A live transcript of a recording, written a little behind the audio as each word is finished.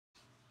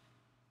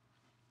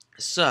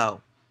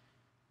So,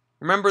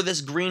 remember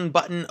this green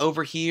button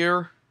over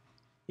here?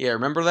 Yeah,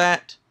 remember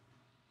that?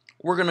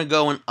 We're going to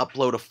go and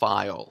upload a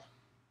file.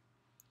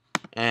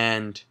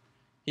 And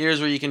here's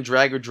where you can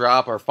drag or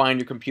drop or find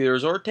your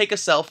computers or take a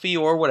selfie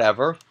or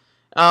whatever.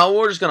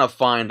 We're just going to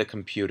find a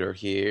computer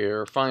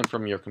here. Find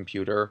from your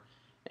computer.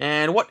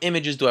 And what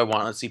images do I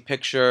want? Let's see,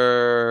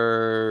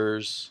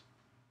 pictures.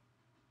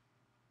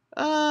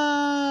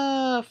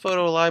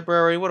 Photo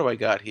library. What do I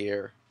got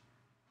here?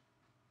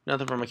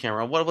 Nothing from my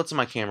camera. What's in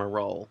my camera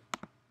roll?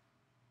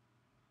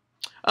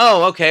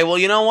 Oh, okay. Well,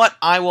 you know what?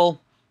 I will...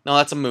 No,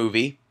 that's a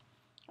movie.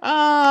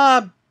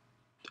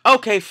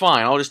 Okay,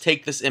 fine. I'll just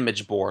take this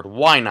image board.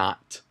 Why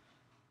not?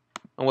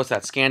 And what's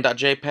that?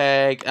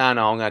 Scan.jpg?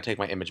 No, I'm going to take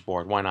my image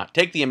board. Why not?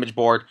 Take the image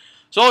board.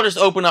 So I'll just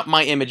open up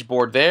my image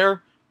board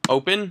there.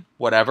 Open.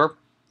 Whatever.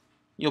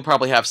 You'll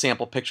probably have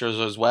sample pictures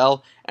as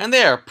well. And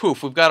there,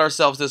 poof, we've got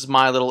ourselves this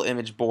My Little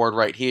Image board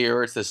right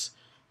here. It's this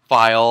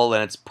file,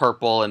 and it's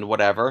purple and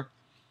whatever.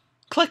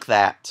 Click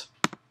that.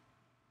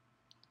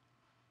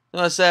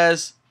 So it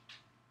says,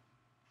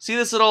 see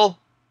this little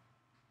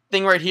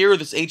thing right here,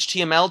 this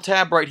HTML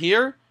tab right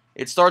here?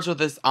 It starts with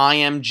this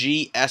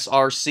IMG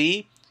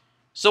SRC.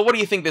 So what do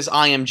you think this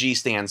IMG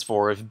stands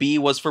for? If B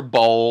was for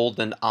bold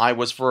and I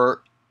was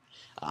for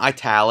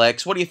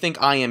italics, what do you think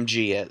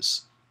IMG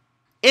is?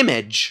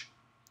 Image.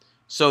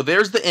 So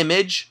there's the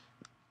image,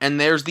 and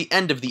there's the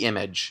end of the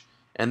image.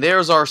 And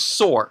there's our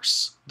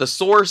source. The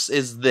source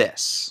is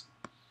this.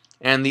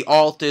 And the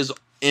alt is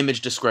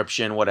image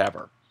description,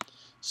 whatever.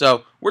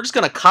 So we're just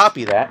going to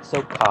copy that.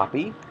 So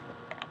copy.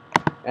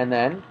 And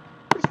then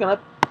we're just going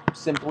to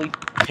simply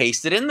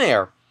paste it in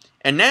there.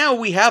 And now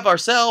we have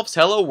ourselves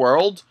Hello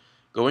World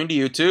going to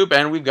YouTube,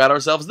 and we've got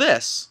ourselves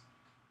this.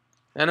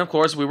 And of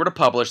course, we were to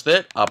publish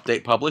it.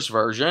 Update publish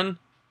version.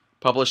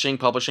 Publishing,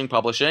 publishing,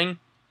 publishing.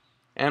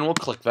 And we'll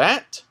click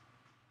that.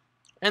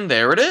 And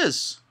there it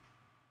is.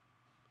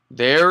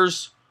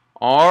 There's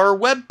our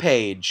web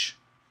page.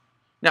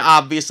 Now,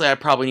 obviously, I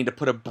probably need to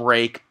put a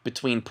break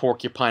between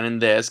Porcupine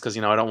and this, because,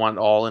 you know, I don't want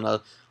it all in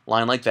a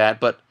line like that.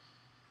 But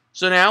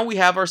so now we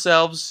have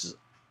ourselves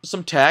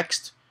some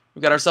text.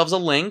 We've got ourselves a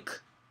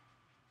link.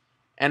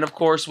 And, of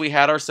course, we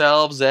had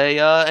ourselves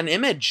an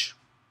image.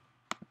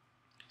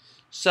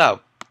 So,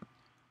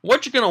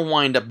 what you're going to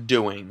wind up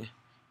doing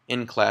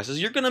in class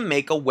is you're going to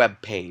make a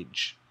web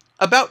page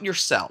about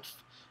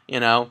yourself.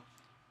 You know,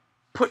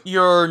 put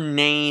your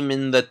name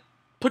in the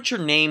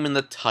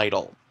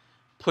title.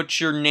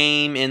 Put your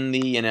name in the,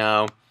 you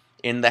know,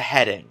 in the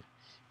heading.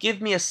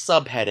 Give me a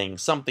subheading,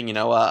 something, you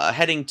know, a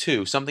heading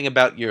 2, something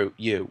about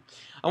you.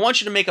 I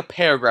want you to make a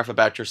paragraph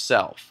about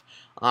yourself.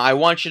 I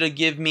want you to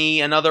give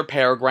me another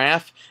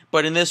paragraph,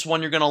 but in this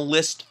one you're going to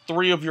list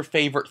 3 of your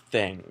favorite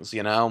things,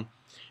 you know.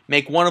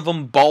 Make one of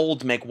them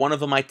bold, make one of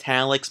them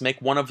italics, make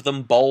one of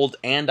them bold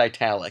and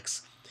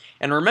italics.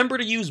 And remember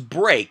to use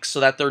breaks so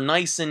that they're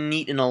nice and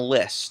neat in a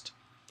list.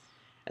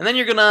 And then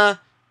you're going to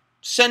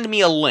send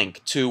me a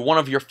link to one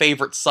of your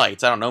favorite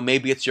sites. I don't know,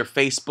 maybe it's your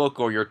Facebook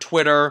or your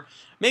Twitter.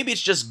 Maybe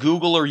it's just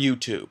Google or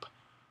YouTube.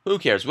 Who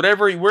cares?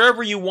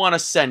 Wherever you want to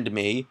send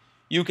me,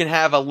 you can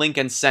have a link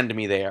and send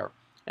me there.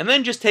 And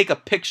then just take a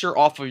picture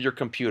off of your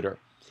computer.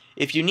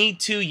 If you need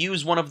to,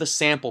 use one of the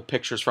sample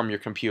pictures from your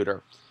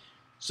computer.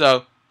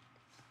 So,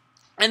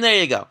 and there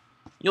you go.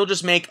 You'll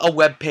just make a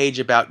web page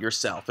about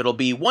yourself. It'll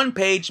be one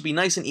page, it'll be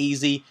nice and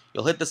easy.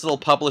 You'll hit this little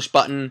publish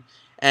button,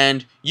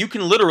 and you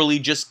can literally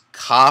just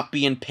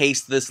copy and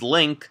paste this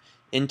link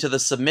into the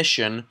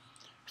submission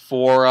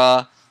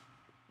for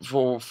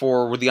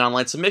the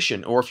online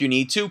submission. Or if you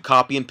need to,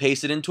 copy and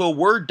paste it into a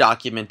Word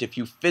document if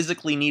you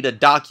physically need a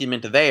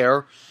document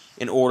there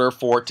in order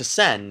for it to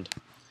send.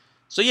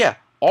 So yeah,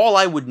 all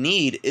I would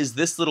need is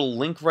this little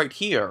link right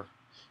here.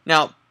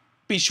 Now,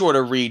 be sure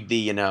to read the,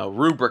 you know,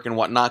 rubric and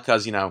whatnot,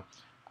 because, you know,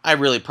 I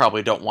really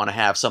probably don't want to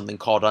have something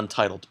called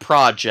Untitled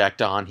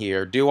Project on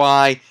here, do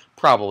I?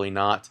 Probably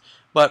not.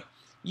 But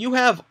you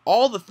have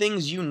all the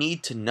things you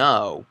need to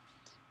know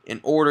in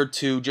order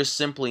to just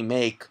simply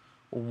make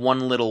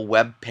one little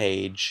web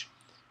page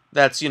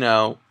that's, you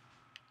know,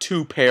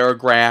 2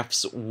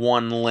 paragraphs,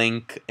 1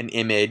 link, an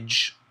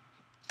image.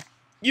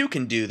 You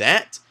can do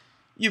that.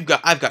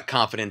 I've got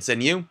confidence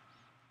in you.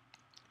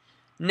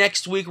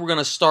 Next week, we're going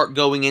to start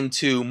going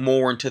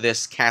more into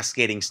this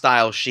cascading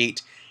style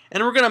sheet,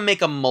 and we're going to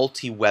make a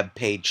multi-web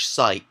page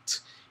site.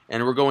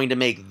 And we're going to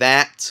make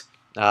that,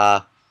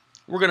 we're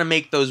going to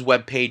make those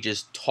web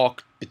pages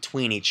talk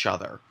between each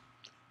other.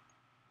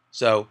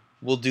 So,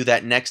 we'll do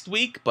that next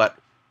week, but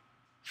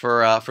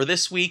for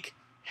this week,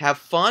 have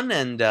fun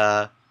and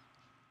have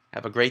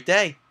a great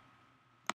day.